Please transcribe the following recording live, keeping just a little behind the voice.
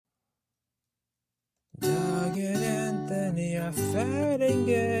are fat and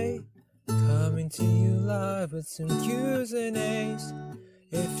gay, coming to you live with some Q's and A's.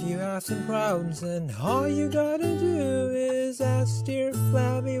 If you have some problems, then all you gotta do is ask dear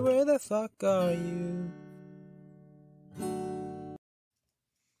Flabby, where the fuck are you?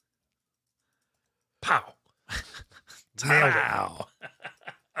 Pow. Nailed it. Wow.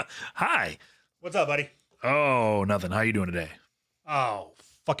 Hi. What's up, buddy? Oh, nothing. How you doing today? Oh,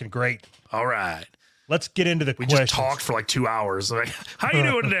 fucking great. All right. Let's get into the We questions. just talked for like 2 hours. Like, how you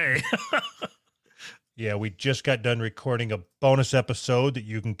doing today? Yeah, we just got done recording a bonus episode that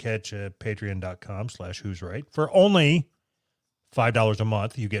you can catch at patreon.com/who's right. For only $5 a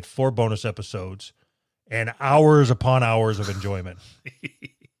month, you get 4 bonus episodes and hours upon hours of enjoyment.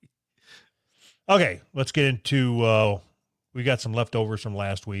 Okay, let's get into, we got some leftovers from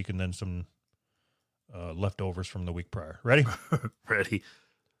last week and then some leftovers from the week prior. Ready? Ready.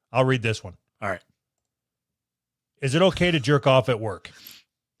 I'll read this one. All right. Is it okay to jerk off at work?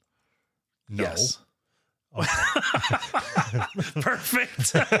 No. Yes. Okay.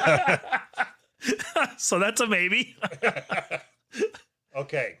 Perfect. So that's a maybe.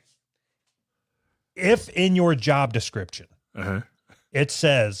 Okay. If in your job description it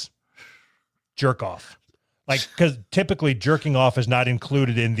says jerk off, like, because typically jerking off is not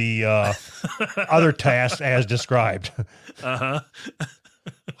included in the other tasks as described.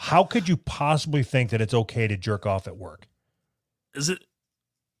 How could you possibly think that it's okay to jerk off at work? Is it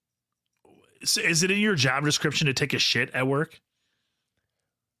in your job description to take a shit at work?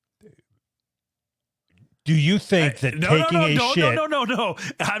 Do you think that taking a shit... No.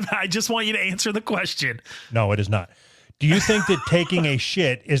 I just want you to answer the question. No, it is not. Do you think that taking a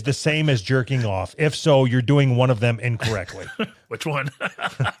shit is the same as jerking off? If so, you're doing one of them incorrectly. Which one?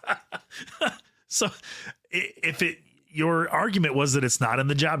 So if your argument was that it's not in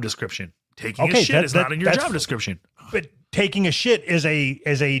the job description, taking a shit is not in your job description. But taking a shit is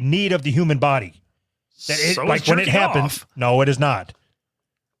a need of the human body. That it, So like is when it jerking happens. off. No, it is not.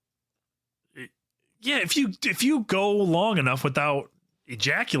 Yeah, if you go long enough without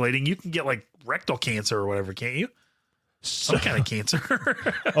ejaculating, you can get like rectal cancer or whatever, can't you? Some kind of cancer.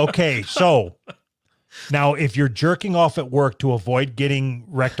 Okay, so now if you're jerking off at work to avoid getting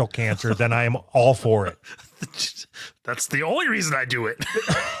rectal cancer, then I am all for it. That's the only reason I do it.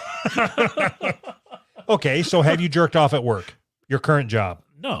 Okay, so have you jerked off at work? Your current job?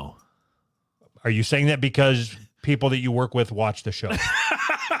 No. Are you saying that because people that you work with watch the show?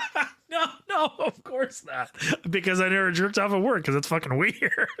 No, of course not. Because I never jerked off at work because it's fucking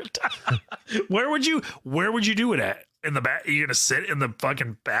weird. Where would you do it at? In the back? Are you gonna sit in the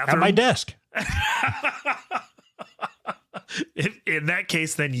fucking bathroom? At my desk. In that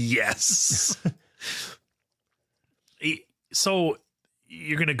case, then yes. So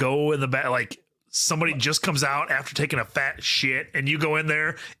you're gonna go in the back, like somebody just comes out after taking a fat shit, and you go in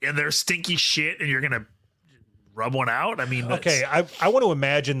there in their stinky shit, and you're gonna rub one out. I mean, okay, I want to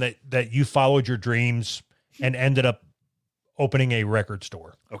imagine that you followed your dreams and ended up opening a record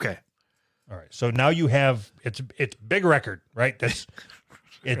store. Okay. All right. So now you have it's big record, right?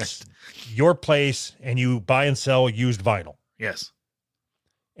 It's your place and you buy and sell used vinyl. Yes.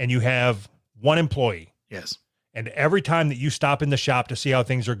 And you have one employee. Yes. And every time that you stop in the shop to see how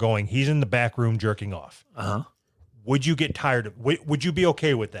things are going, he's in the back room jerking off. Uh-huh. Would you get tired of would you be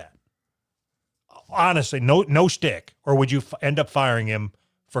okay with that? Honestly, no stick, or would you end up firing him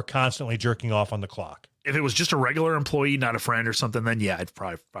for constantly jerking off on the clock? If it was just a regular employee, not a friend or something, then yeah, I'd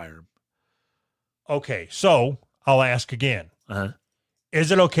probably fire him. Okay, so I'll ask again. Uh-huh.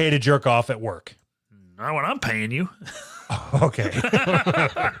 Is it okay to jerk off at work? Not when I'm paying you. Okay.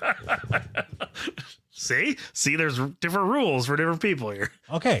 See, there's different rules for different people here.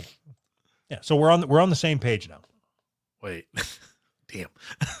 Okay. Yeah, so we're on the same page now. Wait. Damn.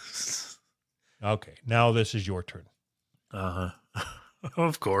 Okay, now this is your turn. Uh-huh.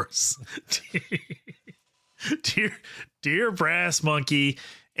 Of course. Dear Brass Monkey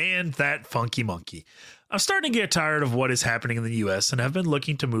and that funky monkey. I'm starting to get tired of what is happening in the US and have been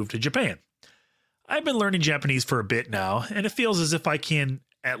looking to move to Japan. I've been learning Japanese for a bit now, and it feels as if I can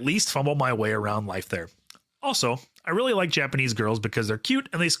at least fumble my way around life there. Also, I really like Japanese girls because they're cute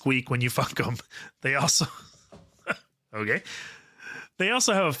and they squeak when you fuck them. They also... Okay. They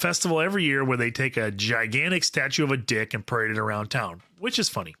also have a festival every year where they take a gigantic statue of a dick and parade it around town, which is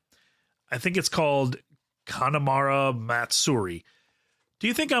funny. I think it's called Kanamara Matsuri. Do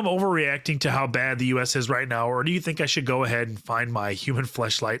you think I'm overreacting to how bad the U.S. is right now, or do you think I should go ahead and find my human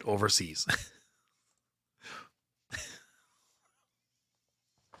fleshlight overseas?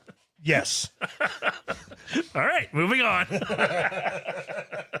 Yes. All right, moving on.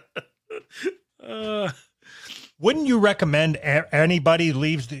 wouldn't you recommend anybody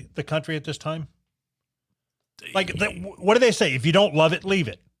leaves the country at this time? Like, what do they say? If you don't love it, leave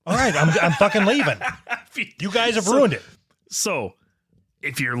it. All right, I'm fucking leaving. You guys have ruined it. So,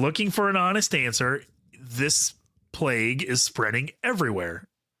 if you're looking for an honest answer, this plague is spreading everywhere.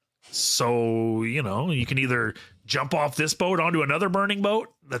 So, you can either jump off this boat onto another burning boat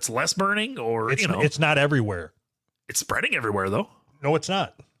that's less burning, or, it's not everywhere. It's spreading everywhere, though. No, it's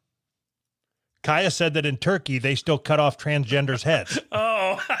not. Kaya said that in Turkey, they still cut off transgenders' heads.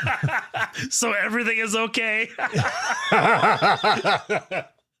 Oh, so everything is okay.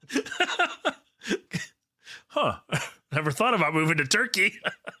 Huh. Never thought about moving to Turkey.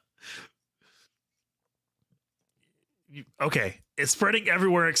 Okay. It's spreading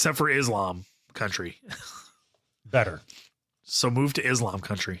everywhere except for Islam country. Better. So move to Islam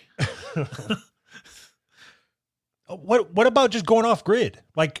country. What about just going off grid?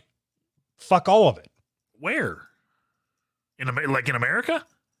 Like, fuck all of it. Where? In America?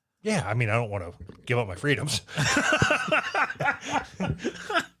 Yeah, I mean, I don't want to give up my freedoms.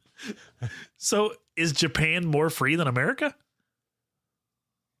 So is Japan more free than America?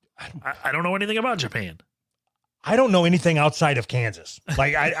 I don't know anything about Japan. I don't know anything outside of Kansas.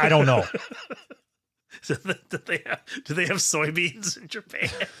 Like, I don't know. Do they have soybeans in Japan?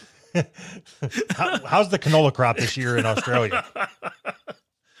 How's the canola crop this year in Australia?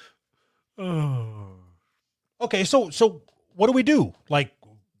 Oh. Okay, so what do we do? Like,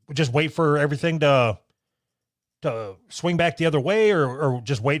 we just wait for everything to swing back the other way, or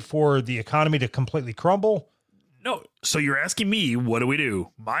just wait for the economy to completely crumble? No. So you're asking me, what do we do?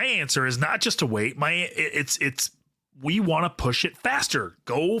 My answer is not just to wait. It's we want to push it faster.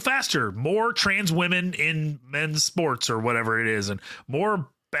 Go faster. More trans women in men's sports or whatever it is, and more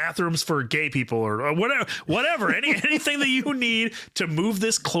bathrooms for gay people or whatever. Anything that you need to move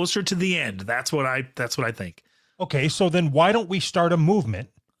this closer to the end. That's what I think. Okay, so then why don't we start a movement?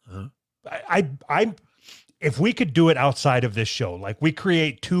 I if we could do it outside of this show, like we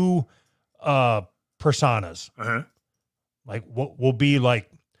create two personas. Uh-huh. Like we'll be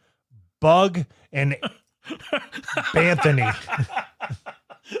like Bug and Anthony.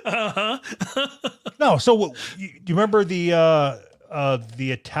 Uh-huh. No, so do you remember the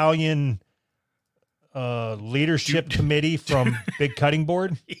Italian leadership committee from Big Cutting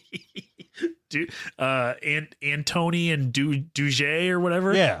Board? Antony and Duget or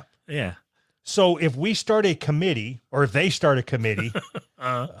whatever. Yeah. So if we start a committee, or if they start a committee,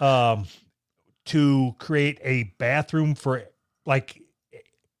 to create a bathroom for like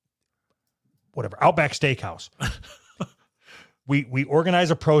whatever Outback Steakhouse, we organize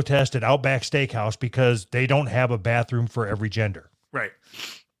a protest at Outback Steakhouse because they don't have a bathroom for every gender. Right.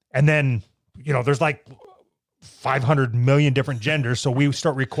 And then, there's like 500 million different genders. So we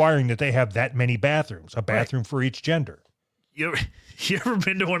start requiring that they have that many bathrooms, a bathroom for each gender. You ever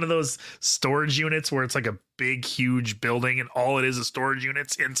been to one of those storage units where it's like a big, huge building and all it is storage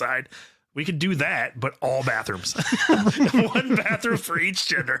units inside? We could do that, but all bathrooms. One bathroom for each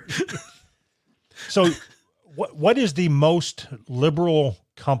gender. So what is the most liberal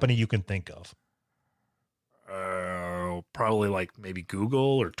company you can think of? Probably like maybe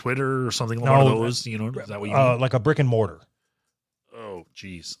Google or Twitter or something like those. Is that what you mean? Like a brick and mortar. Oh,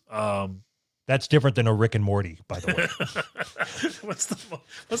 geez. That's different than a Rick and Morty, by the way. What's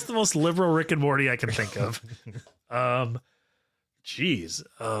the most liberal Rick and Morty I can think of? Geez.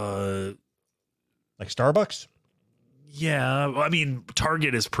 Like Starbucks? Yeah. I mean,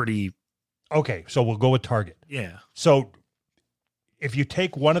 Target is pretty. Okay, so we'll go with Target. Yeah. So if you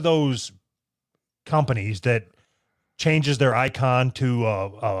take one of those companies that changes their icon to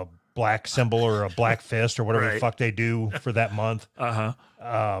a black symbol or a black fist or whatever the fuck they do for that month.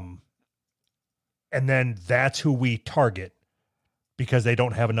 And then that's who we target because they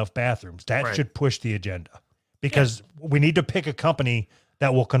don't have enough bathrooms. That should push the agenda because we need to pick a company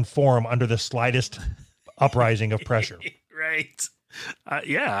that will conform under the slightest uprising of pressure. Right.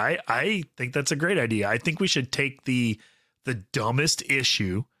 I think that's a great idea. I think we should take the dumbest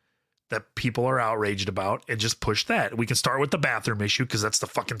issue that people are outraged about and just push that. We can start with the bathroom issue because that's the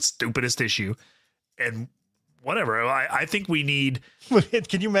fucking stupidest issue. And whatever. I think we need.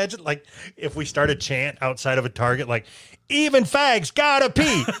 Can you imagine, like, if we start a chant outside of a Target, like, even fags gotta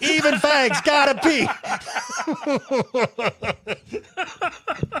pee, even fags gotta pee.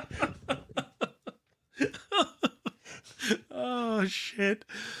 Oh, shit.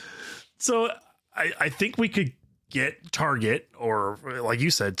 So I think we could get Target or, like you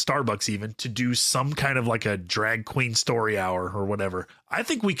said, Starbucks even to do some kind of like a drag queen story hour or whatever. I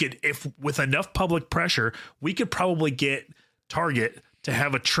think we could, if with enough public pressure, we could probably get Target to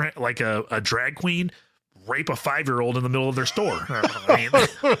have a drag queen rape a 5-year-old in the middle of their store. I mean,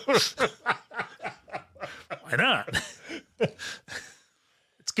 why not?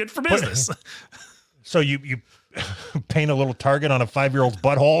 It's good for business. So you paint a little target on a 5-year-old's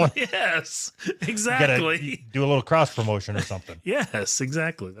butthole. Yes, You exactly. gotta do a little cross promotion or something. Yes,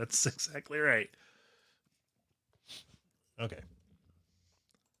 exactly. That's exactly right. Okay.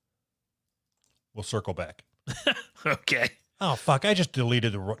 We'll circle back. Okay. Oh, fuck. I just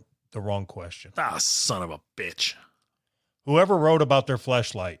deleted the wrong question. Ah, son of a bitch. Whoever wrote about their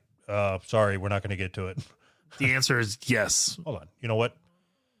fleshlight. Sorry, we're not going to get to it. The answer is yes. Hold on. You know what?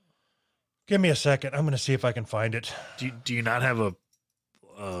 Give me a second. I'm going to see if I can find it. Do you not have a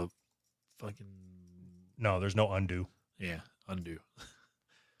fucking No, there's no undo. undo?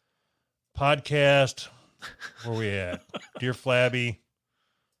 Podcast. Where we at? Dear Flabby.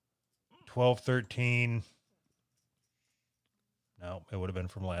 12/13. No, it would have been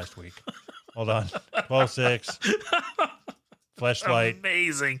from last week. Hold on. 12/6. Fleshlight.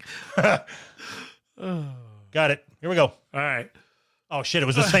 Amazing. Got it. Here we go. All right. Oh, shit. It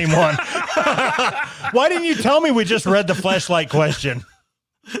was the same one. Why didn't you tell me we just read the fleshlight question?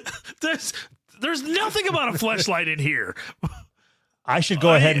 There's nothing about a fleshlight in here. I should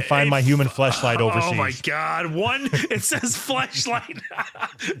go ahead and find my human fleshlight overseas. Oh my God. One, it says fleshlight.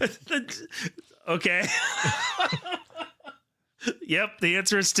 Okay. Yep. The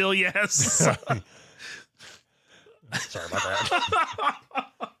answer is still yes. Sorry about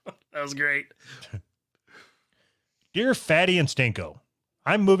that. That was great. Dear Fatty and Stinko,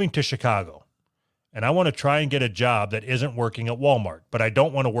 I'm moving to Chicago, and I want to try and get a job that isn't working at Walmart, but I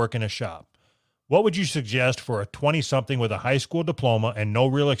don't want to work in a shop. What would you suggest for a 20-something with a high school diploma and no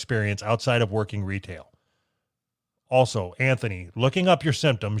real experience outside of working retail? Also, Anthony, looking up your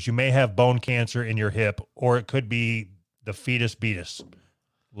symptoms, you may have bone cancer in your hip, or it could be the fetus beatus.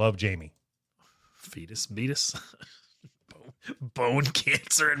 Love, Jamie. Fetus, beatus. Bone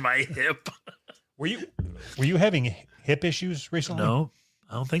cancer in my hip. Were you having hip issues recently? No,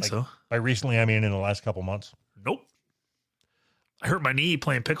 I don't think so. By recently, I mean in the last couple months. Nope. I hurt my knee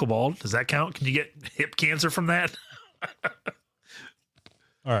playing pickleball. Does that count? Can you get hip cancer from that?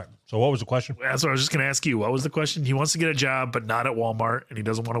 All right. So what was the question? That's what I was just going to ask you. What was the question? He wants to get a job, but not at Walmart, and he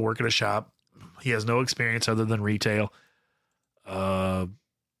doesn't want to work at a shop. He has no experience other than retail. PR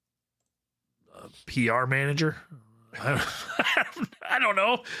manager? I don't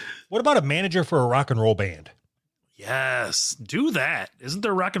know. What about a manager for a rock and roll band? Yes, do that. Isn't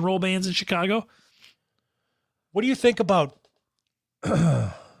there rock and roll bands in Chicago? What do you think about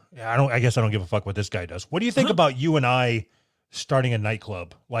I guess I don't give a fuck what this guy does. What do you think about you and I starting a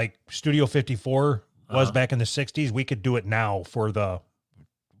nightclub like Studio 54 was back in the 60s? We could do it now for the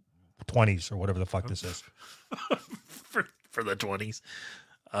 20s or whatever the fuck this is. for the 20s.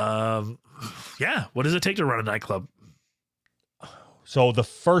 Yeah. What does it take to run a nightclub? So the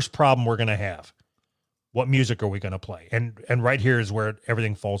first problem we're going to have, what music are we going to play? And right here is where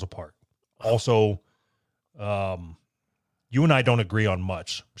everything falls apart. Also, you and I don't agree on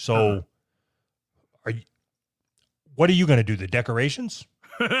much. So what are you going to do? The decorations?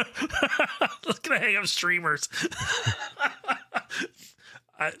 Let's gonna hang up streamers.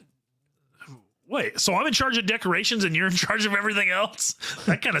 Wait, so I'm in charge of decorations and you're in charge of everything else?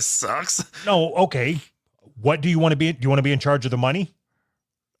 That kind of sucks. No, okay. What do you want to be? Do you want to be in charge of the money?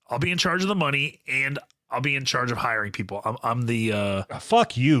 I'll be in charge of the money and I'll be in charge of hiring people. I'm the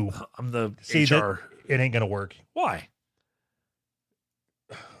fuck you. I'm the See, HR. It ain't gonna work. Why?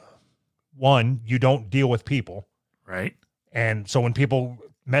 One, you don't deal with people. Right. And so when people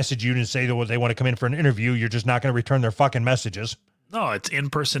message you and say that they want to come in for an interview, you're just not going to return their fucking messages. No, it's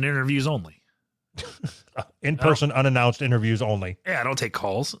in-person interviews only. In-person, unannounced interviews only. Yeah, I don't take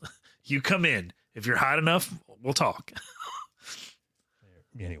calls. You come in. If you're hot enough, we'll talk.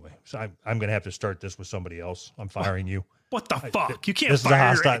 Anyway, so I'm going to have to start this with somebody else. I'm firing you. What the fuck? You can't This is a fire.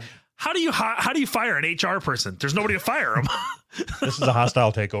 hostile. How do you fire an HR person? There's nobody to fire them. This is a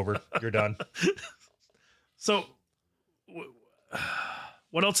hostile takeover. You're done. So,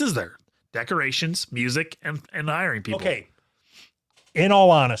 what else is there? Decorations, music, and hiring people. Okay. In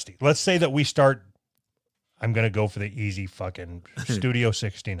all honesty, let's say that we start. I'm going to go for the easy fucking Studio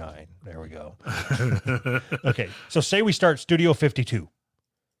 69. There we go. Okay. So say we start Studio 52.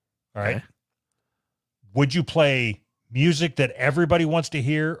 All right. Okay. Would you play music that everybody wants to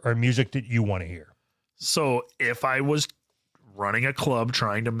hear or music that you want to hear? So if I was running a club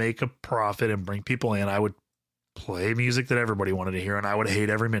trying to make a profit and bring people in, I would play music that everybody wanted to hear and I would hate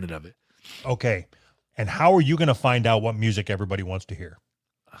every minute of it. Okay. And how are you going to find out what music everybody wants to hear?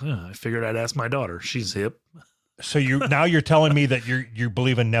 I figured I'd ask my daughter. She's hip. So you're telling me that you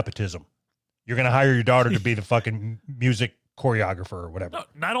believe in nepotism. You're going to hire your daughter to be the fucking music choreographer or whatever. No,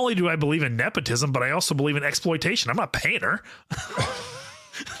 not only do I believe in nepotism, but I also believe in exploitation. I'm not paying her.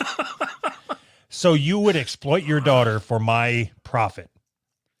 So you would exploit your daughter for my profit.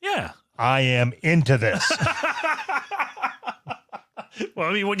 Yeah. I am into this. Well,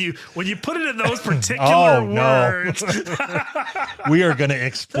 I mean, when you put it in those particular words, we are going to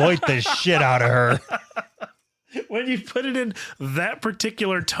exploit the shit out of her. When you put it in that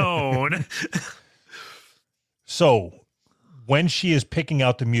particular tone. So when she is picking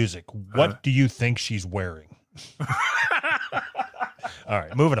out the music, what do you think she's wearing? All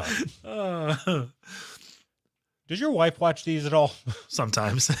right, moving on. Does your wife watch these at all?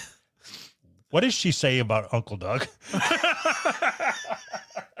 Sometimes. What does she say about Uncle Doug?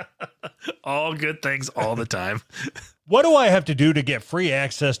 All good things all the time. What do I have to do to get free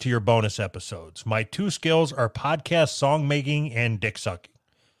access to your bonus episodes? My two skills are podcast song making and dick sucking.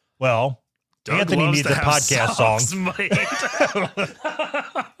 Well, Doug Anthony loves needs to a have podcast song.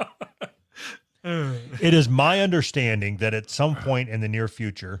 It is my understanding that at some point in the near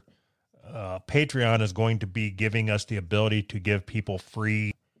future, Patreon is going to be giving us the ability to give people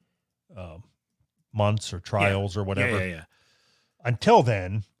free months or trials or whatever. Yeah. Until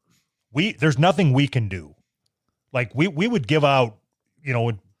then, there's nothing we can do. Like we would give out,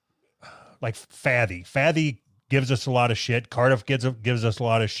 like Fathy. Fathy gives us a lot of shit. Cardiff gives us a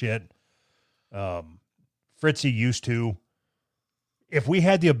lot of shit. Fritzy used to. If we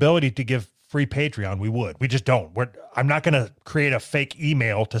had the ability to give free Patreon, we would. We just don't. I'm not going to create a fake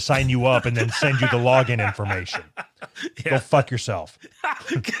email to sign you up and then send you the login information. Yeah. Go fuck yourself.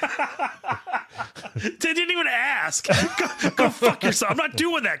 They didn't even ask. Go fuck yourself. I'm not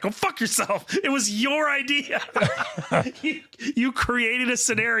doing that. Go fuck yourself. It was your idea. You created a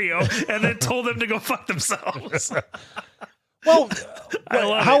scenario and then told them to go fuck themselves. Well,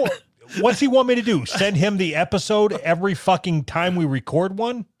 what's he want me to do? Send him the episode every fucking time we record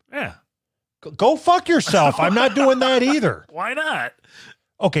one? Yeah. Go fuck yourself. I'm not doing that either. Why not?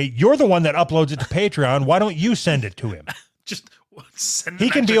 Okay, you're the one that uploads it to Patreon. Why don't you send it to him? Just send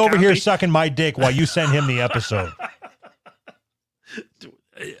he can be over here sucking my dick while you send him the episode.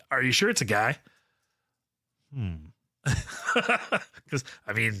 Are you sure it's a guy? Because,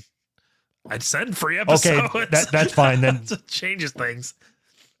 I mean, I'd send free episodes. Okay, that's fine. Then it changes things.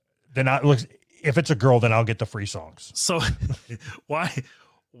 Then if it's a girl, then I'll get the free songs. So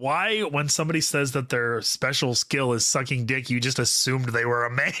why when somebody says that their special skill is sucking dick, you just assumed they were a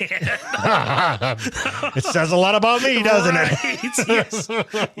man? It says a lot about me, doesn't it? Yes.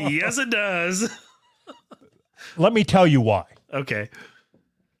 Yes, it does. Let me tell you why. Okay.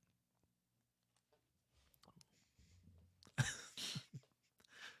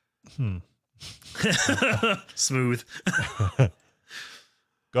 Smooth.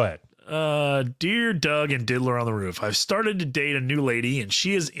 Go ahead. Dear Doug and Diddler on the Roof, I've started to date a new lady and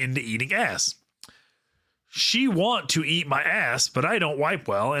she is into eating ass. She want to eat my ass, but I don't wipe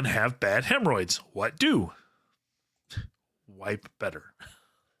well and have bad hemorrhoids. What do? Wipe better.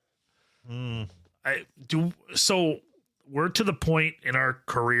 So we're to the point in our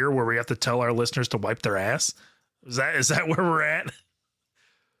career where we have to tell our listeners to wipe their ass. Is that where we're at?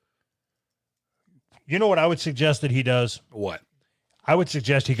 You know what I would suggest that he does? What? I would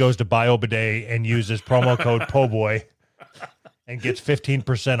suggest he goes to BioBidet and uses promo code PO'BOY and gets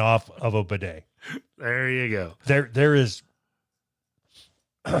 15% off of a bidet. There you go. There is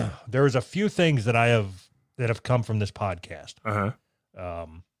a few things that have come from this podcast.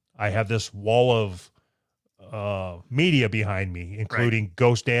 I have this wall of media behind me, including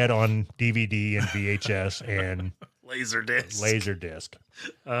Ghost Dad on DVD and VHS and Laserdisc.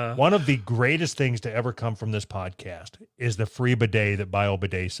 One of the greatest things to ever come from this podcast is the free bidet that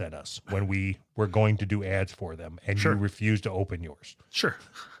BioBidet sent us when we were going to do ads for them, and you refused to open yours. Sure.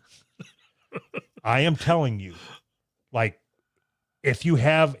 I am telling you, like, if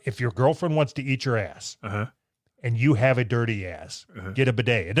your girlfriend wants to eat your ass and you have a dirty ass, get a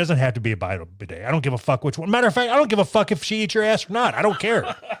bidet. It doesn't have to be a BioBidet. I don't give a fuck which one. Matter of fact, I don't give a fuck if she eats your ass or not. I don't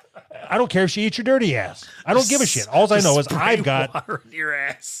care. I don't care if she eats your dirty ass. I don't give a shit. All I know is I've got water in your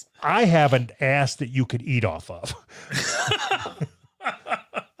ass. I have an ass that you could eat off of.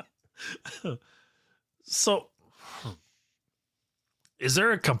 So, is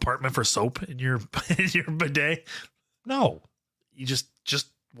there a compartment for soap in your bidet? No. You just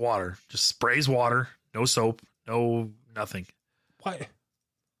water. Just sprays water. No soap. No nothing. Why?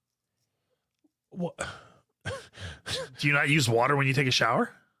 What? Do you not use water when you take a shower?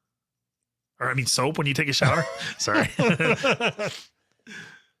 Or I mean soap when you take a shower? Sorry.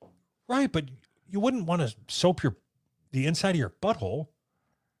 Right, but you wouldn't want to soap the inside of your butthole.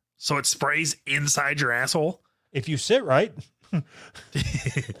 So it sprays inside your asshole? If you sit right.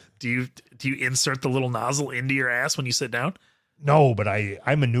 Do you insert the little nozzle into your ass when you sit down? No, but I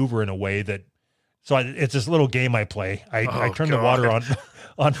maneuver in a way that, it's this little game I play. I turn the water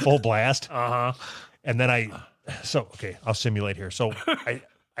on full blast. And then I'll simulate here. So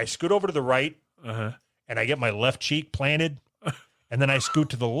I scoot over to the right and I get my left cheek planted, and then I scoot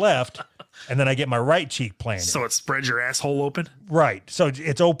to the left and then I get my right cheek planted. So it spreads your asshole open? Right. So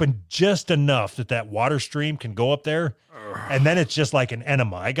it's open just enough that water stream can go up there. And then it's just like an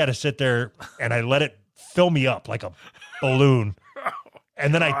enema. I got to sit there and I let it fill me up like a balloon.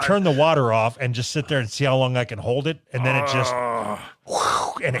 And then I turn the water off and just sit there and see how long I can hold it. And then it just,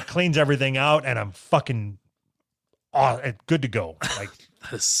 and it cleans everything out. And I'm fucking good to go. Like,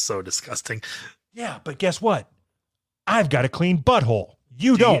 that is so disgusting. Yeah, but guess what? I've got a clean butthole.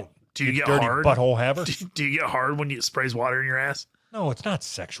 You don't. Do you get dirty hard? Butthole haver? Do you get hard when it sprays water in your ass? No, it's not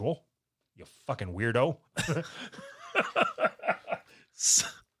sexual. You fucking weirdo.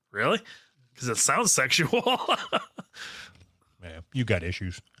 Really? Because it sounds sexual. Man, you got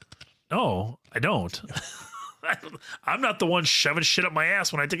issues. No, I don't. I'm not the one shoving shit up my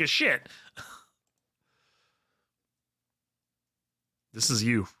ass when I take a shit. This is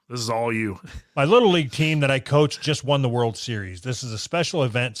you. This is all you. My Little League team that I coach just won the World Series. This is a special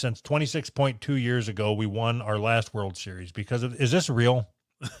event. Since 26.2 years ago, we won our last World Series. Is this real?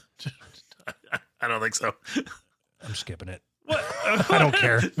 I don't think so. I'm skipping it. What? I don't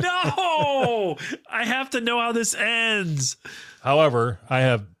care. No! I have to know how this ends. However, I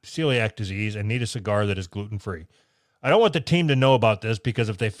have celiac disease and need a cigar that is gluten-free. I don't want the team to know about this because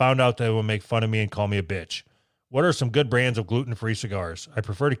if they found out, they will make fun of me and call me a bitch. What are some good brands of gluten-free cigars? I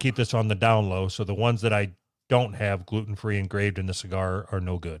prefer to keep this on the down low, so the ones that I don't have gluten-free engraved in the cigar are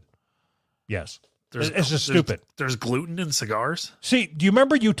no good. Yes. It's just stupid. There's gluten in cigars? See, do you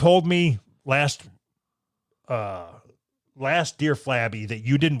remember you told me last Dear Flabby that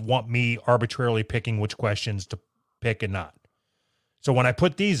you didn't want me arbitrarily picking which questions to pick and not? So when I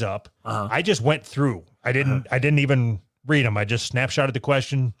put these up, I just went through. I didn't even read them. I just snapshotted the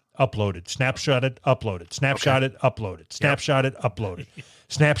question, uploaded, snapshotted, uploaded, snapshotted, uploaded, snapshotted, uploaded,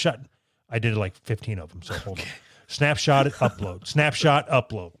 snapshot. I did like 15 of them. So hold on. Snapshotted, upload, snapshot,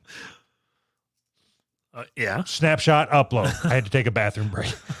 upload. Yeah. Snapshot, upload. I had to take a bathroom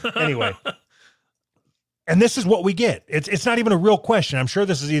break. Anyway. And this is what we get. It's not even a real question. I'm sure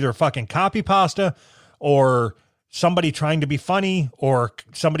this is either fucking copy pasta or somebody trying to be funny or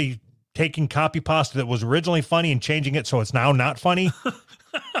somebody taking copy pasta that was originally funny and changing it so it's now not funny.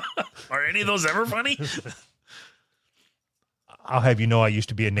 Are any of those ever funny? I'll have you know I used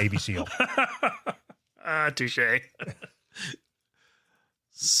to be a Navy SEAL. Touche.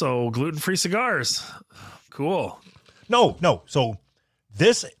 So gluten-free cigars. Cool. No. So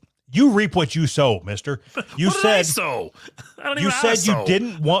this... You reap what you sow, mister. You what did said I sow? I don't even you know how to said you sow.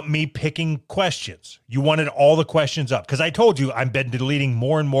 didn't want me picking questions. You wanted all the questions up because I told you I've been deleting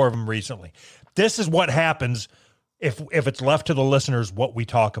more and more of them recently. This is what happens if it's left to the listeners what we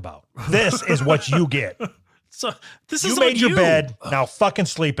talk about. This is what you get. So this You is made on your you. bed, now fucking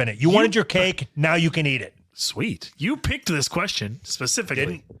sleep in it. You wanted your cake, now you can eat it. Sweet. You picked this question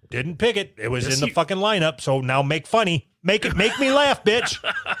specifically. Didn't pick it. It was Yes, in the fucking lineup. So now make funny. Make me laugh, bitch.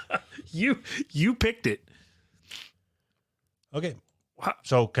 You picked it. Okay.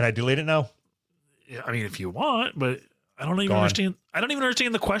 So can I delete it now? Yeah, I mean, if you want, but I don't even Gone. understand. I don't even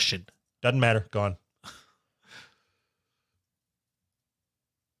understand the question. Doesn't matter. Gone.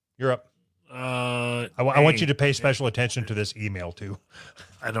 You're up. I want you to pay special attention to this email too.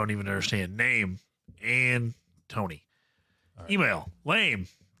 I don't even understand. Name and Tony. Right. Email. Lame.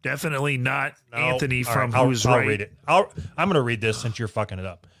 Definitely not Anthony from Who's Right. I'll read it. I'm going to read this since you're fucking it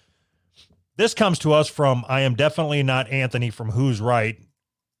up. This comes to us from I am definitely not Anthony from Who's Right.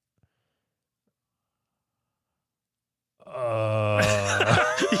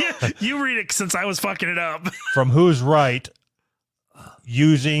 Yeah, you read it since I was fucking it up. From Who's Right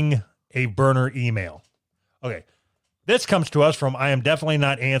using a burner email. Okay. This comes to us from I am definitely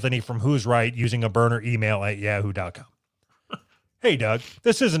not Anthony from Who's Right using a burner email at yahoo.com. Hey, Doug,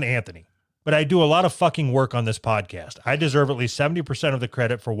 this isn't Anthony, but I do a lot of fucking work on this podcast. I deserve at least 70% of the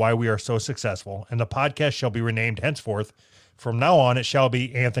credit for why we are so successful, and the podcast shall be renamed henceforth. From now on, it shall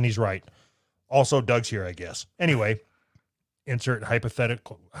be Anthony's Right. Also, Doug's here, I guess. Anyway, insert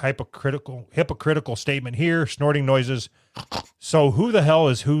hypocritical statement here, snorting noises. So who the hell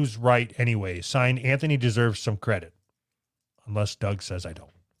is Who's Right anyway? Signed, Anthony deserves some credit. Unless Doug says I don't.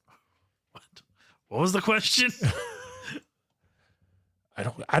 What was the question? I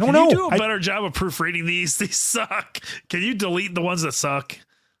don't Can know. you do a better job of proofreading these? These suck. Can you delete the ones that suck?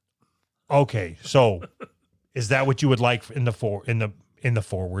 Okay, so is that what you would like in the forward?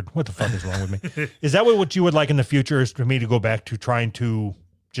 What the fuck is wrong with me? Is that what you would like in the future? Is for me to go back to trying to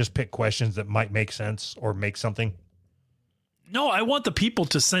just pick questions that might make sense or make something? No, I want the people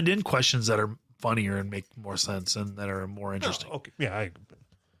to send in questions that are funnier and make more sense and that are more interesting. Oh, okay, yeah,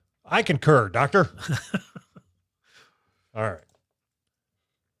 I concur, Doctor. All right.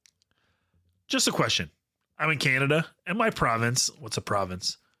 Just a question. I'm in Canada, and my province, what's a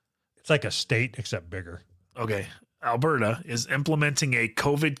province? It's like a state, except bigger. Okay. Alberta is implementing a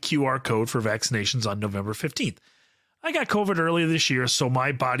COVID QR code for vaccinations on November 15th. I got COVID earlier this year, so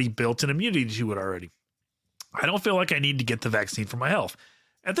my body built an immunity to it already. I don't feel like I need to get the vaccine for my health.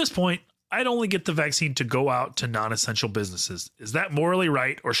 At this point, I'd only get the vaccine to go out to non-essential businesses. Is that morally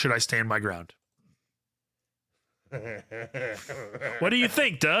right, or should I stand my ground? What do you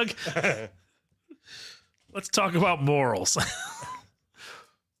think, Doug? Let's talk about morals.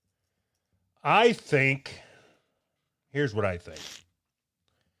 I think, here's what I think.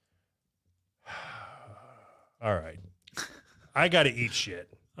 All right. I got to eat shit.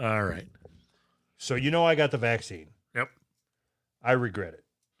 All right. So, I got the vaccine. Yep. I regret it.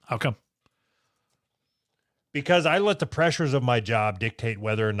 How come? Because I let the pressures of my job dictate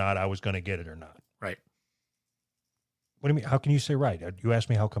whether or not I was going to get it or not. Right. What do you mean? How can you say right? You asked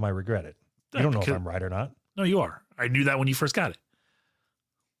me how come I regret it. You don't know if I'm right or not. No, you are. I knew that when you first got it.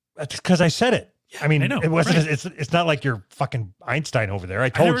 That's because I said it. Yeah, I mean, I know, it wasn't. right. It's not like you're fucking Einstein over there. I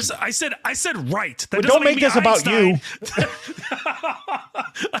told you. I said right. That Well, don't make this about you.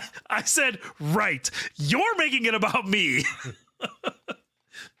 I said right. You're making it about me.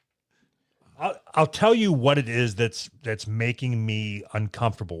 I'll tell you what it is that's making me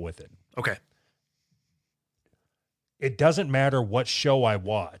uncomfortable with it. Okay. It doesn't matter what show I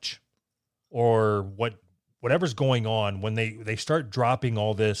watch or whatever's going on when they start dropping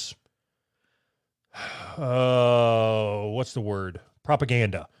all this. What's the word?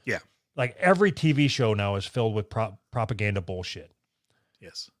 Propaganda. Yeah. Like every TV show now is filled with propaganda bullshit.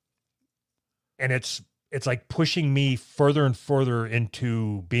 Yes. And it's like pushing me further and further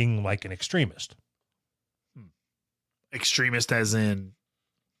into being like an extremist. Extremist as in?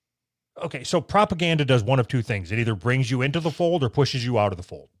 Okay, so propaganda does one of two things. It either brings you into the fold or pushes you out of the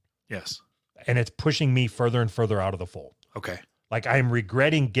fold. Yes. And it's pushing me further and further out of the fold. Okay. Like I'm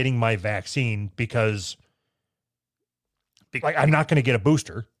regretting getting my vaccine because I'm not going to get a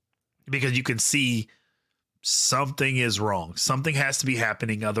booster. Because you can see something is wrong. Something has to be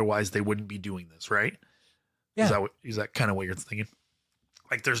happening. Otherwise they wouldn't be doing this, right? Yeah. Is that kind of what you're thinking?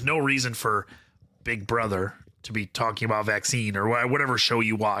 Like there's no reason for Big Brother to be talking about vaccine or whatever show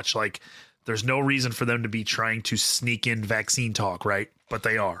you watch. Like there's no reason for them to be trying to sneak in vaccine talk, right? But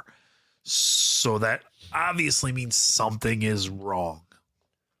they are. So that obviously means something is wrong.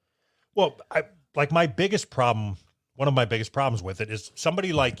 Well, my biggest problem, one of my biggest problems with it is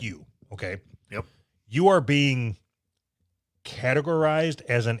somebody like you, okay? Yep. You are being categorized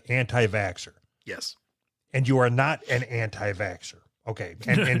as an anti-vaxxer. Yes. And you are not an anti-vaxxer. Okay.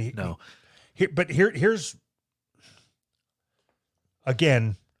 And no. Here's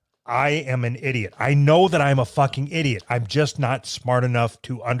again, I am an idiot. I know that I'm a fucking idiot. I'm just not smart enough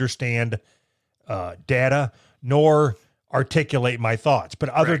to understand data nor articulate my thoughts. But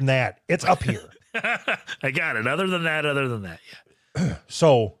other than that, it's up here. I got it. Other than that, yeah.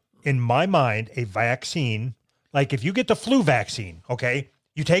 So in my mind, a vaccine, like if you get the flu vaccine, okay,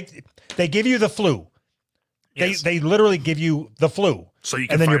 they give you the flu. Yes. They literally give you the flu. So you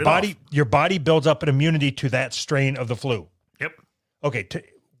can and then fight your body builds up an immunity to that strain of the flu. Yep. Okay,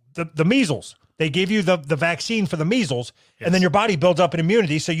 the measles. They give you the vaccine for the measles, Yes. and then your body builds up an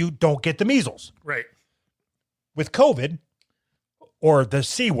immunity so you don't get the measles. Right. With COVID, or the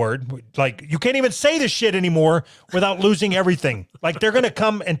C word, like you can't even say this shit anymore without losing everything. Like they're going to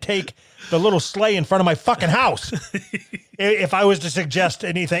come and take the little sleigh in front of my fucking house if I was to suggest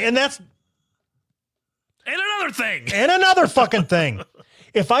anything. And that's... And another thing. And another fucking thing.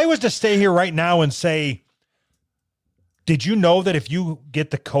 If I was to stay here right now and say, did you know that if you get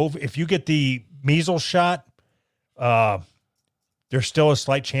the measles shot, there's still a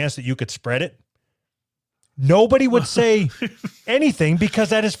slight chance that you could spread it? Nobody would say anything because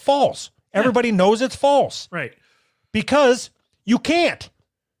that is false. Everybody knows it's false. Right. Because you can't.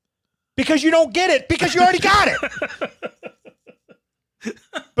 Because you don't get it because you already got it.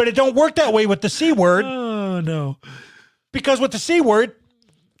 But it don't work that way with the C word. Oh, no. Because with the C word,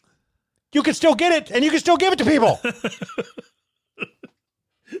 you can still get it and you can still give it to people.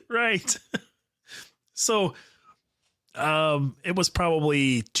 Right. So, it was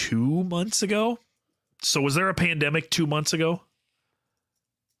probably 2 months ago. So was there a pandemic 2 months ago?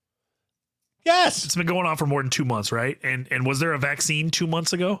 Yes. It's been going on for more than 2 months, right? And was there a vaccine 2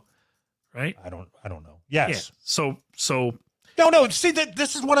 months ago? Right? I don't know. Yes. Yeah. So No. See,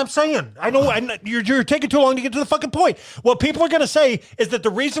 this is what I'm saying. I know you're taking too long to get to the fucking point. What people are going to say is that the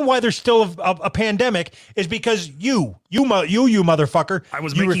reason why there's still a pandemic is because you motherfucker, I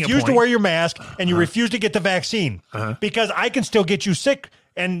was you making a refuse to point. wear your mask and you refuse to get the vaccine because I can still get you sick.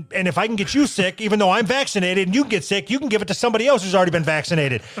 And if I can get you sick, even though I'm vaccinated and you can get sick, you can give it to somebody else who's already been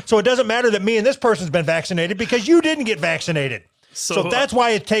vaccinated. So it doesn't matter that me and this person's been vaccinated because you didn't get vaccinated. So that's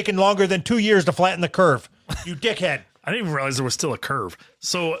why it's taken longer than 2 years to flatten the curve. You dickhead. I didn't even realize there was still a curve.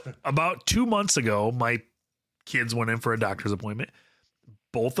 So about 2 months ago, my kids went in for a doctor's appointment.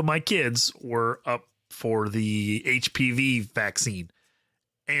 Both of my kids were up for the HPV vaccine.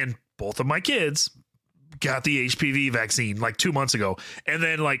 And both of my kids got the HPV vaccine like 2 months ago. And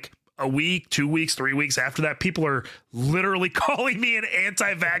then like a week, 2 weeks, 3 weeks after that, people are literally calling me an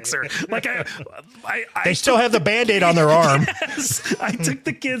anti-vaxxer. Like they still have the Band-Aid on their arm. Yes, I took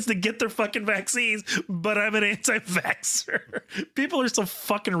the kids to get their fucking vaccines, but I'm an anti-vaxxer. People are so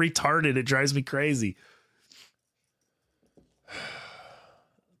fucking retarded. It drives me crazy.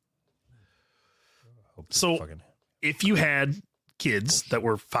 So if you had kids that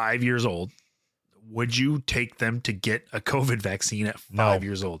were 5 years old, would you take them to get a COVID vaccine at 5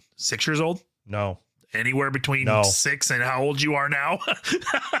 years old? 6 years old? No. Anywhere between 6 and how old you are now?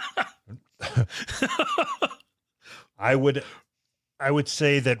 I would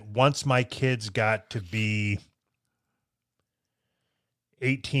say that once my kids got to be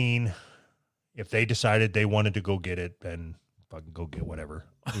 18, if they decided they wanted to go get it, then fucking go get whatever.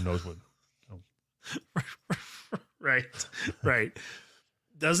 Who knows what? Right.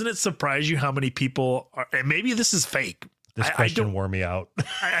 Doesn't it surprise you how many people are, and maybe this is fake. This question wore me out.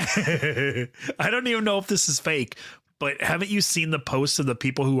 I don't even know if this is fake, but haven't you seen the posts of the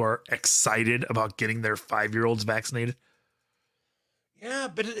people who are excited about getting their 5-year-olds vaccinated? Yeah,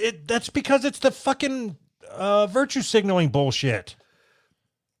 but that's because it's the fucking virtue signaling bullshit.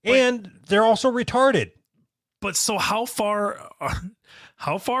 And they're also retarded. But so how far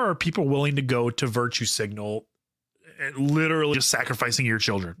are people willing to go to virtue signal and literally just sacrificing your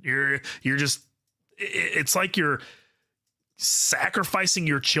children? You're just, it's like you're sacrificing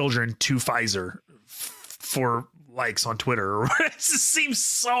your children to Pfizer for likes on Twitter. It just seems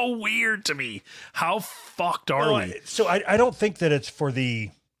so weird to me. How fucked are we? So I don't think that it's for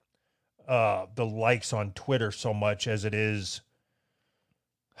the likes on Twitter so much as it is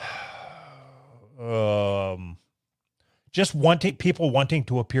just people wanting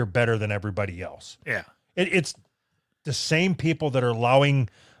to appear better than everybody else. Yeah. It's the same people that are allowing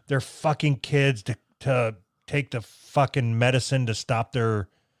their fucking kids to take the fucking medicine to stop their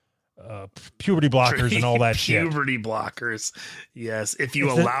puberty blockers and all that shit. Puberty blockers. Yes. If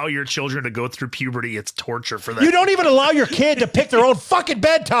you allow your children to go through puberty, it's torture for them. You don't even allow your kid to pick their own fucking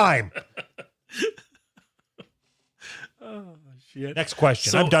bedtime. Oh, shit. Next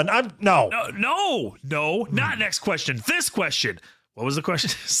question. So, I'm done. No, not next question. This question. What was the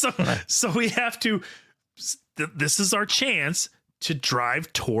question? So we have to, this is our chance to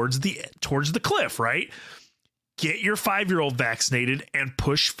drive towards the cliff, right? Get your 5-year-old vaccinated and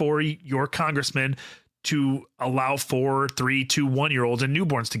push for your congressman to allow 4, 3, 2, 1-year-olds and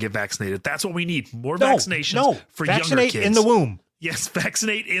newborns to get vaccinated. That's what we need. More vaccinations for younger kids. Vaccinate in the womb. Yes,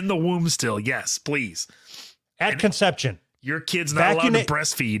 vaccinate in the womb still. Yes, please. At conception. Your kid's not allowed to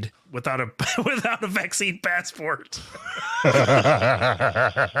breastfeed without a vaccine passport.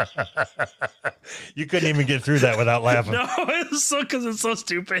 You couldn't even get through that without laughing. No, it's because it's so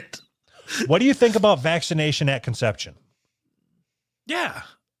stupid. What do you think about vaccination at conception? Yeah,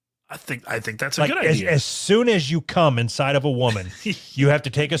 I think that's a good idea. As soon as you come inside of a woman, you have to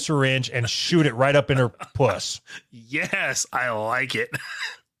take a syringe and shoot it right up in her puss. Yes, I like it.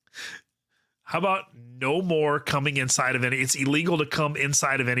 How about no more coming inside of any? It's illegal to come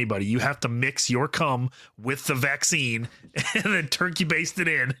inside of anybody. You have to mix your cum with the vaccine and then turkey baste it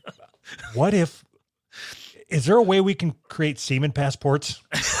in. What if? Is there a way we can create semen passports?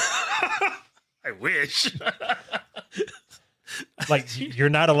 I wish. Like, you're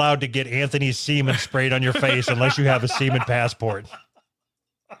not allowed to get Anthony's semen sprayed on your face unless you have a semen passport.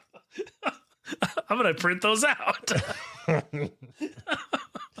 I'm going to print those out.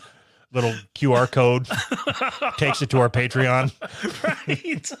 Little QR code takes it to our Patreon.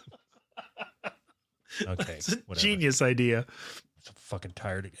 Right. Okay. It's a genius idea. I'm fucking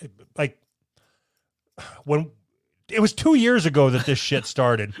tired. Like, when it was 2 years ago that this shit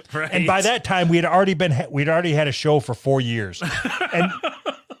started. Right. And by that time we'd already had a show for 4 years. And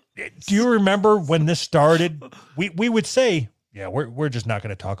do you remember when this started? We would say, Yeah, we're just not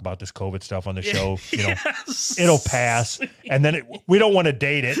going to talk about this COVID stuff on the show. You know, Yes. it'll pass, and then we don't want to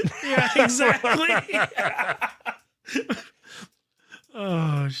date it. Yeah, exactly.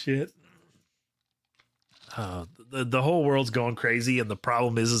 Oh shit. The whole world's going crazy, and the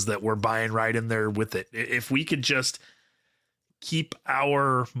problem is that we're buying right in there with it. If we could just keep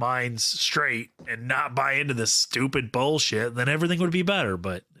our minds straight and not buy into this stupid bullshit, then everything would be better.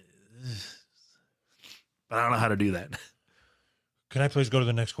 But I don't know how to do that. Can I please go to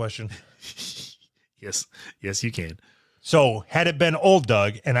the next question? Yes, you can. So, had it been old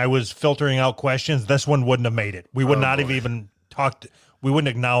Doug and I was filtering out questions, this one wouldn't have made it. We would not have even talked. We wouldn't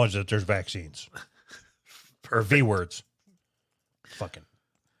acknowledge that there's vaccines or V words. Fucking.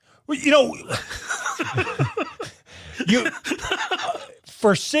 Well, you know,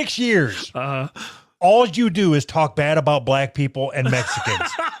 for 6 years, all you do is talk bad about black people and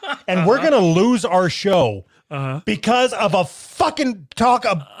Mexicans, and we're gonna lose our show because of a fucking talk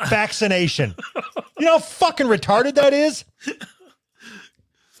of vaccination. You know how fucking retarded that is?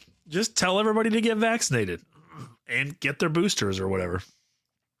 Just tell everybody to get vaccinated and get their boosters or whatever.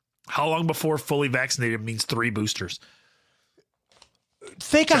 How long before fully vaccinated means 3 boosters?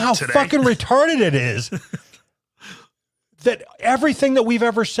 Think of how Today. fucking retarded it is that everything that we've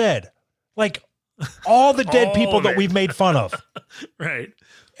ever said, like all the dead All people of that it. we've made fun of, Right.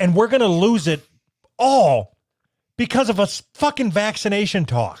 and we're going to lose it all because of a fucking vaccination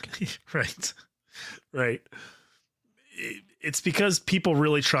talk. Right. Right. It's because people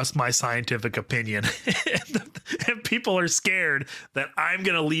really trust my scientific opinion. And people are scared that I'm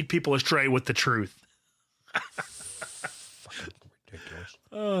going to lead people astray with the truth. Ridiculous.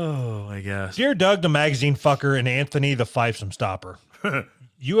 Oh, my gosh. Dear Doug, the magazine fucker, and Anthony, the fivesome stopper.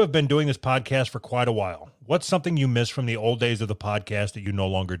 You have been doing this podcast for quite a while. What's something you miss from the old days of the podcast that you no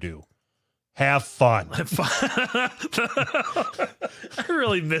longer do? Have fun. I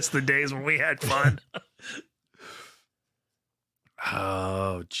really miss the days when we had fun.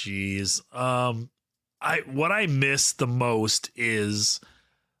 Oh, geez. What I miss the most is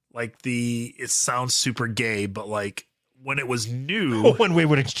like it sounds super gay, but like when it was new. When we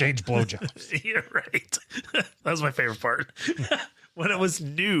would exchange blowjobs. You're right. That was my favorite part. When it was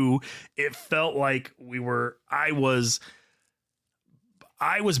new, it felt like I was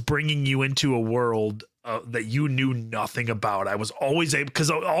bringing you into a world that you knew nothing about. I was always able, because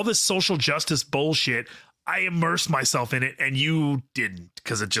all this social justice bullshit, I immersed myself in it, and you didn't,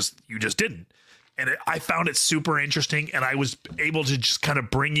 because you just didn't. And I found it super interesting, and I was able to just kind of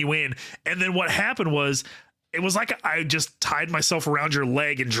bring you in. And then what happened was, it was like I just tied myself around your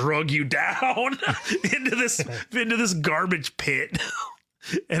leg and drug you down into this garbage pit.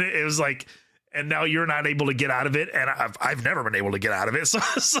 And it was like, and now you're not able to get out of it, and I've never been able to get out of it. So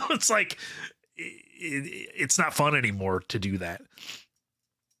it's like it's not fun anymore to do that.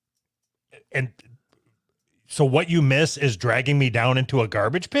 And so what you miss is dragging me down into a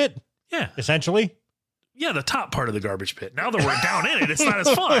garbage pit, Yeah. essentially? Yeah, the top part of the garbage pit. Now that we're down in it, it's not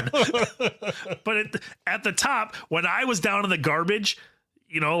as fun. But at the top, when I was down in the garbage,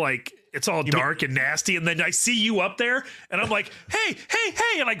 like it's all dark and nasty, and then I see you up there, and I'm like, hey,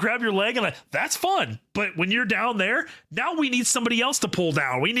 and I grab your leg, and that's fun. But when you're down there, now we need somebody else to pull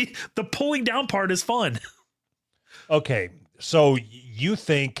down. The pulling down part is fun. Okay, so you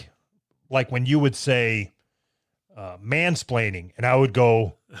think, like when you would say mansplaining, and I would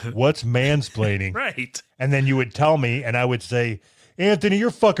go, what's mansplaining? Right. And then you would tell me, and I would say, Anthony,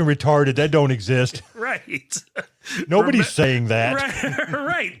 you're fucking retarded. That don't exist. Right. Nobody's saying that.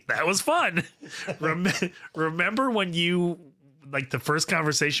 Right. That was fun. Remember when the first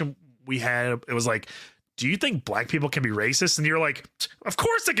conversation we had, it was like, do you think black people can be racist? And you're like, of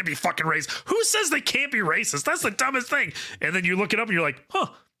course they can be fucking racist. Who says they can't be racist? That's the dumbest thing. And then you look it up and you're like,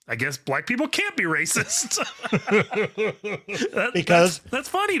 I guess black people can't be racist. Because that's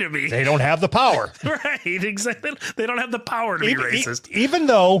funny to me. they don't have the power. Right, exactly. They don't have the power to be racist. Even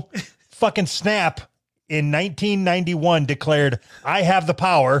though fucking Snap in 1991 declared, I have the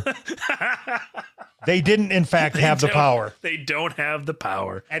power, they didn't, in fact, have the power. They don't have the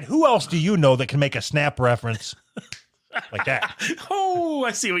power. And who else do you know that can make a Snap reference like that? Oh,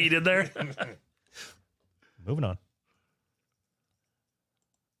 I see what you did there. Moving on.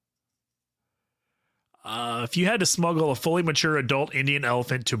 If you had to smuggle a fully mature adult Indian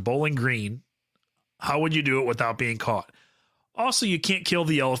elephant to Bowling Green, how would you do it without being caught? Also, you can't kill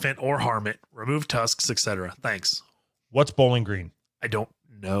the elephant or harm it, remove tusks, etc. Thanks. What's Bowling Green? I don't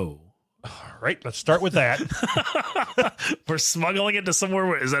know. All right, let's start with that. We're smuggling it to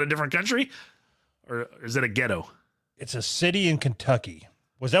somewhere. Is that a different country? Or is it a ghetto? It's a city in Kentucky.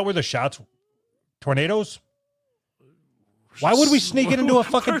 Was that where the tornadoes? Why would we sneak it into a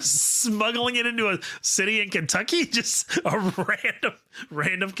fucking... We're smuggling it into a city in Kentucky? Just a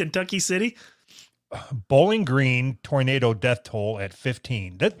random Kentucky city? Bowling Green tornado death toll at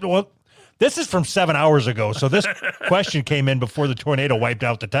 15. This is from 7 hours ago, so this question came in before the tornado wiped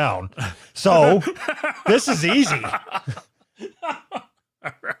out the town. So this is easy.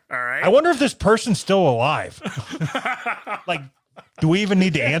 All right. I wonder if this person's still alive. Like, do we even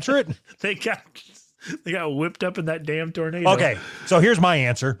need to answer it? They got whipped up in that damn tornado. Okay, so here's my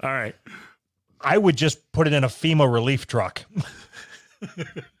answer. All right. I would just put it in a FEMA relief truck.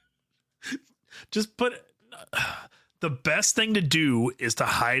 Just put the best thing to do is to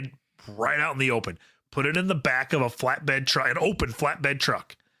hide right out in the open. Put it in the back of a flatbed truck, an open flatbed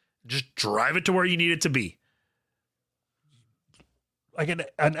truck. Just drive it to where you need it to be. Like an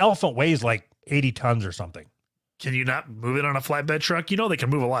elephant weighs like 80 tons or something. Can you not move it on a flatbed truck? You know they can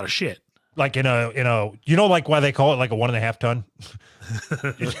move a lot of shit. Like in a you know, like why they call it like a 1.5 ton?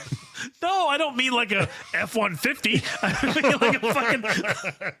 No, I don't mean like a F-150. I mean like a fucking.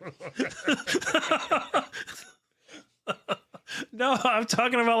 No, I'm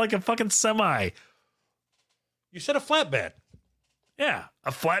talking about like a fucking semi. You said a flatbed. Yeah,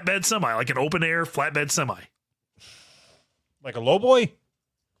 a flatbed semi, like an open air flatbed semi. Like a low boy?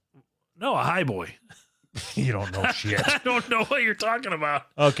 No, a high boy. You don't know shit. I don't know what you're talking about.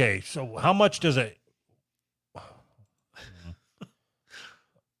 Okay, so how much does it...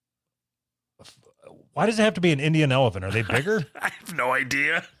 Why does it have to be an Indian elephant? Are they bigger? I have no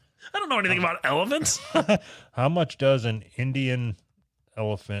idea. I don't know anything about elephants. How much does an Indian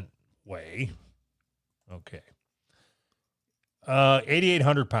elephant weigh? Okay.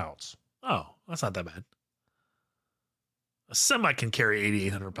 8,800 pounds. Oh, that's not that bad. A semi can carry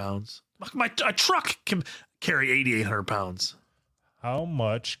 8,800 pounds. A truck can carry 8,800 pounds. How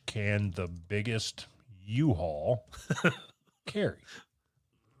much can the biggest U-Haul carry?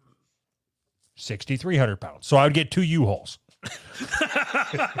 6,300 pounds. So I would get 2 U-Hauls.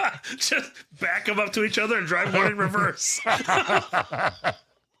 Just back them up to each other and drive one in reverse.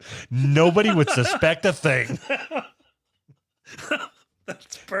 Nobody would suspect a thing.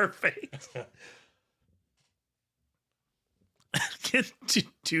 That's perfect. Get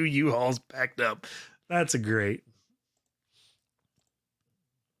 2 U-Hauls backed up. That's a great.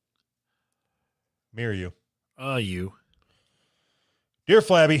 Mirror you. You. Dear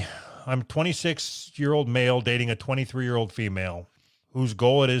Flabby, I'm a 26-year-old male dating a 23-year-old female whose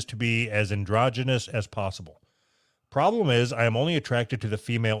goal it is to be as androgynous as possible. Problem is, I am only attracted to the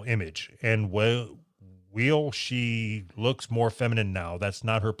female image, and while she looks more feminine now, that's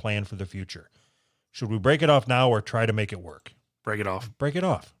not her plan for the future. Should we break it off now or try to make it work? Break it off. Break it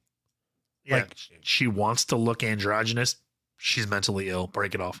off. Yeah, Like, she wants to look androgynous. She's mentally ill.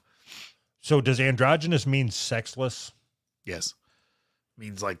 Break it off. so does androgynous mean sexless? Yes.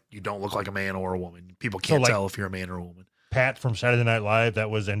 Means like you don't look like a man or a woman. People So, can't like- tell if you're a man or a woman. Pat from Saturday Night Live, that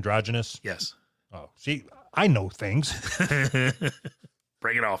was androgynous? Yes. Oh, see, I know things.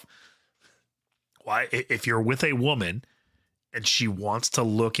 Break it off. Why? If you're with a woman and she wants to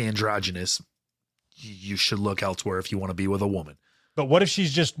look androgynous, you should look elsewhere if you want to be with a woman. But what if she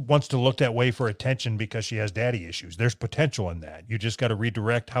just wants to look that way for attention because she has daddy issues? There's potential in that. You just got to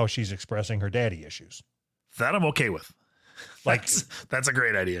redirect how she's expressing her daddy issues. That I'm okay with. Like, That's a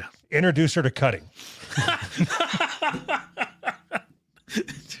great idea. introduce her to cutting.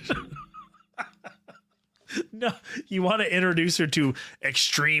 No, you want to introduce her to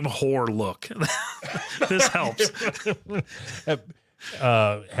extreme whore look. This helps.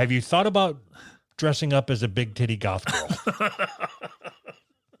 Have you thought about dressing up as a big titty goth girl?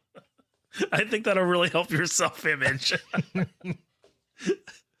 I think that'll really help your self-image.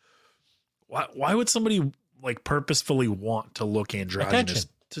 Why would somebody like purposefully want to look androgynous?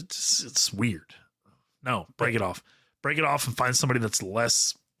 It's weird. No, break it off. Break it off and find somebody that's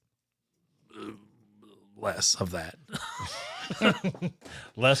less of that.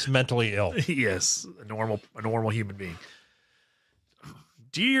 Less mentally ill. Yes, a normal human being.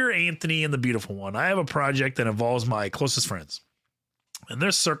 Dear Anthony and the Beautiful One, I have a project that involves my closest friends. In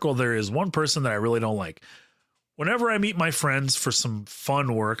this circle, there is one person that I really don't like. Whenever I meet my friends for some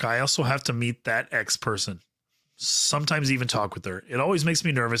fun work, I also have to meet that ex person. Sometimes even talk with her. It always makes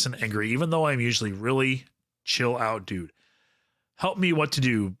me nervous and angry, even though I'm usually really chill out dude. Help me what to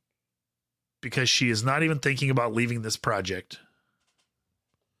do, because she is not even thinking about leaving this project.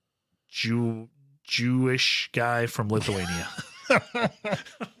 Jewish guy from Lithuania.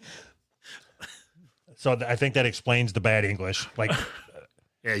 So I think that explains the bad English. Like,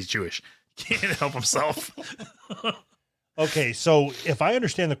 Yeah, he's Jewish. Can't help himself. okay, so if I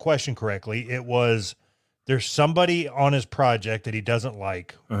understand the question correctly, it was there's somebody on his project that he doesn't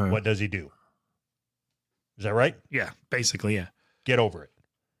like, what does he do? Is that right? Yeah, basically, yeah. Get over it.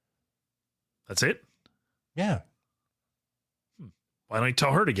 That's it? Yeah. Why don't you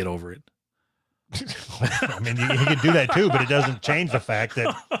tell her to get over it? I mean, you can do that too, but it doesn't change the fact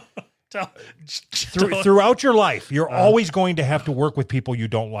that Tell- throughout your life, you're always going to have to work with people you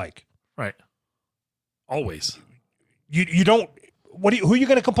don't like. Right. Always. You don't. Who are you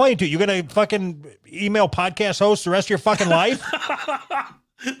going to complain to? You're going to fucking email podcast hosts the rest of your fucking life?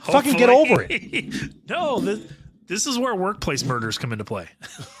 Fucking get over it. No, this is where workplace murders come into play.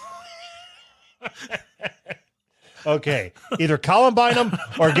 Okay. Either Columbine them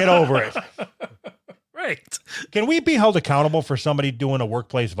or get over it. Right. Can we be held accountable for somebody doing a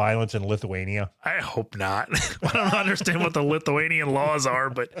workplace violence in Lithuania? I hope not. I don't understand what the Lithuanian laws are,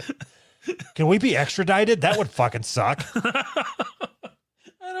 but Can we be extradited? That would fucking suck. I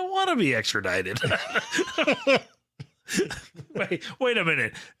don't want to be extradited. Wait a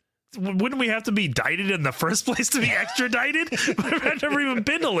minute. Wouldn't we have to be dieted in the first place to be extradited? I've never even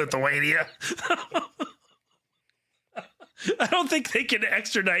been to Lithuania. I don't think they can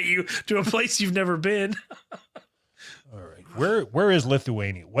extradite you to a place you've never been. All right. Where is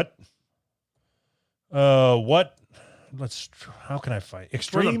Lithuania? What how can I find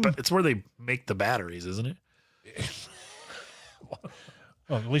extreme? It's where they make the batteries, isn't it?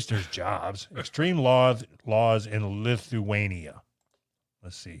 Well, at least there's jobs. Extreme laws in Lithuania.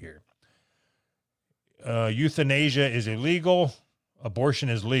 Let's see here. Euthanasia is illegal. Abortion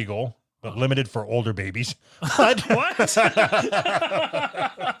is legal, but limited for older babies. What?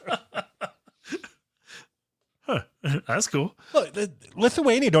 Huh, that's cool. Look,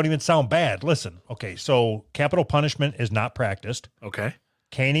 Lithuania don't even sound bad. Listen, okay, so capital punishment is not practiced. Okay,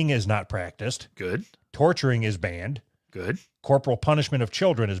 Caning is not practiced. good, Torturing is banned. good. Corporal punishment of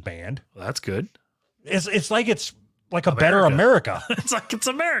children is banned. Well, that's good. It's like a better America. It's like it's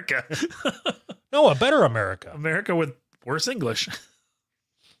America. No, a better America. America with worse English.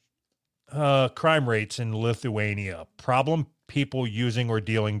 Crime rates in Lithuania. Problem people using or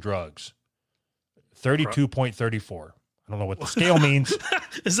dealing drugs. 32.34. I don't know what the scale means.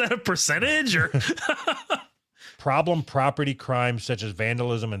 Is that a percentage or? Problem property crimes such as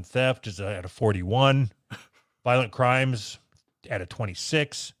vandalism and theft is at a 41. Violent crimes at a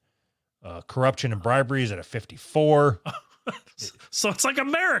 26. Corruption and bribery is at a 54. So it's like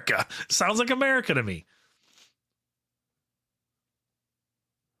America. Sounds like America to me.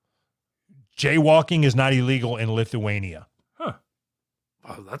 Jaywalking is not illegal in Lithuania. Huh.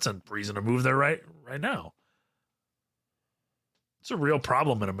 Wow, that's a reason to move there right now. It's a real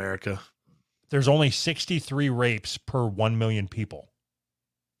problem in America. There's only 63 rapes per 1 million people.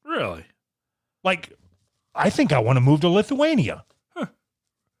 Really? Like, I think I want to move to Lithuania.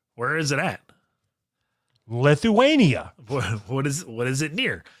 Where is it at? Lithuania. What is it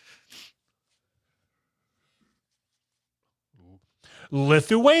near?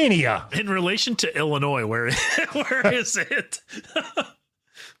 Lithuania. In relation to Illinois, where is it?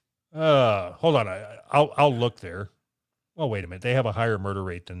 Hold on. I'll look there. Well, wait a minute. They have a higher murder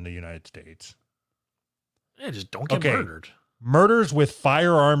rate than the United States. Yeah, just don't get murdered. Murders with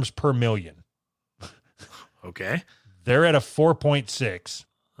firearms per million. Okay. They're at a 4.6.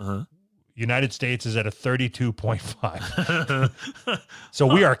 Uh-huh. United States is at a 32.5. So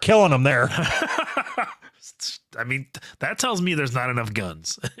we are killing them there. I mean, that tells me there's not enough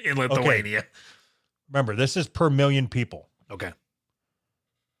guns in Lithuania. Okay. Remember, this is per million people. Okay.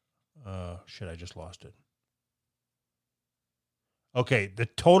 Shit, I just lost it. Okay,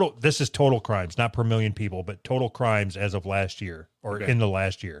 this is total crimes, not per million people, but total crimes as of last year or in the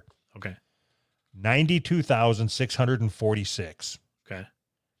last year. Okay. 92,646. Okay.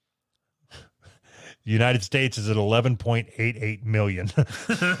 The United States is at 11.88 million.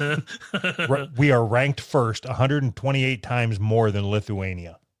 We are ranked first, 128 times more than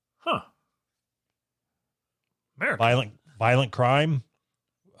Lithuania. Huh. America. Violent crime,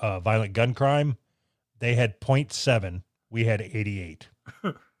 violent gun crime, they had 0.7. We had 88.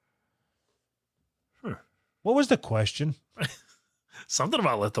 What was the question? Something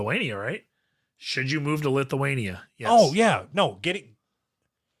about Lithuania, right? Should you move to Lithuania? Yes. Oh, yeah. No,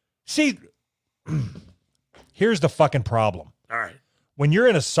 See, here's the fucking problem. All right. When you're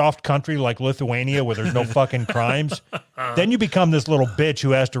in a soft country like Lithuania where there's no fucking crimes, then you become this little bitch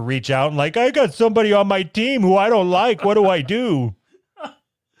who has to reach out and like, I got somebody on my team who I don't like. What do I do?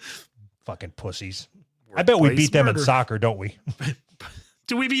 Fucking pussies. I bet we beat them in soccer, don't we?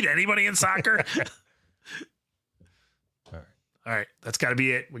 Do we beat anybody in soccer? All right. That's got to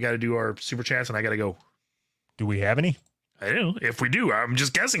be it. We got to do our super chats and I got to go. Do we have any? I don't know. If we do, I'm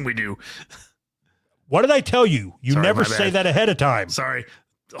just guessing we do. What did I tell you? You Sorry, never my say bad. that ahead of time. Sorry.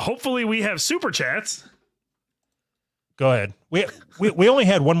 Hopefully we have super chats. Go ahead. We only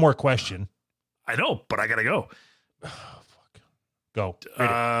had one more question. I know, but I gotta go. Go.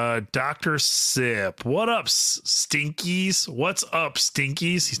 Read it. Dr. Sip. What up, Stinkies? What's up,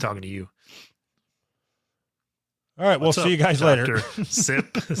 Stinkies? He's talking to you. All right. We'll What's see up, you guys later. Dr.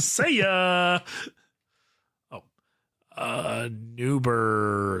 Sip. See ya. Oh.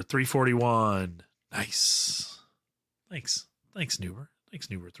 Nuber 341. Nice. Thanks, Nuber. Thanks,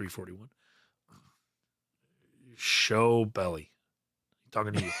 Nuber 341. Show belly.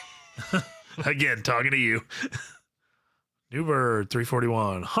 Talking to you. Again, talking to you. Nuber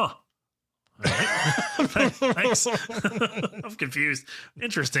 341. Huh. All right. Thanks. I'm confused.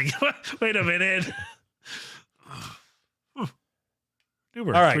 Interesting. Wait a minute. Nuber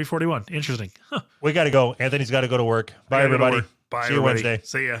All right. 341. Interesting. Huh. We got to go. Anthony's got to go to work. Bye, I gotta go to everybody. work. Bye, See you everybody. Wednesday.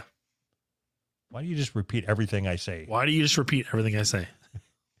 See ya. Why do you just repeat everything I say? Why do you just repeat everything I say?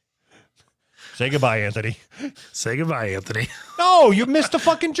 Say goodbye, Anthony. Say goodbye, Anthony. No, you missed a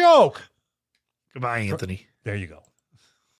fucking joke. Goodbye, Anthony. There you go.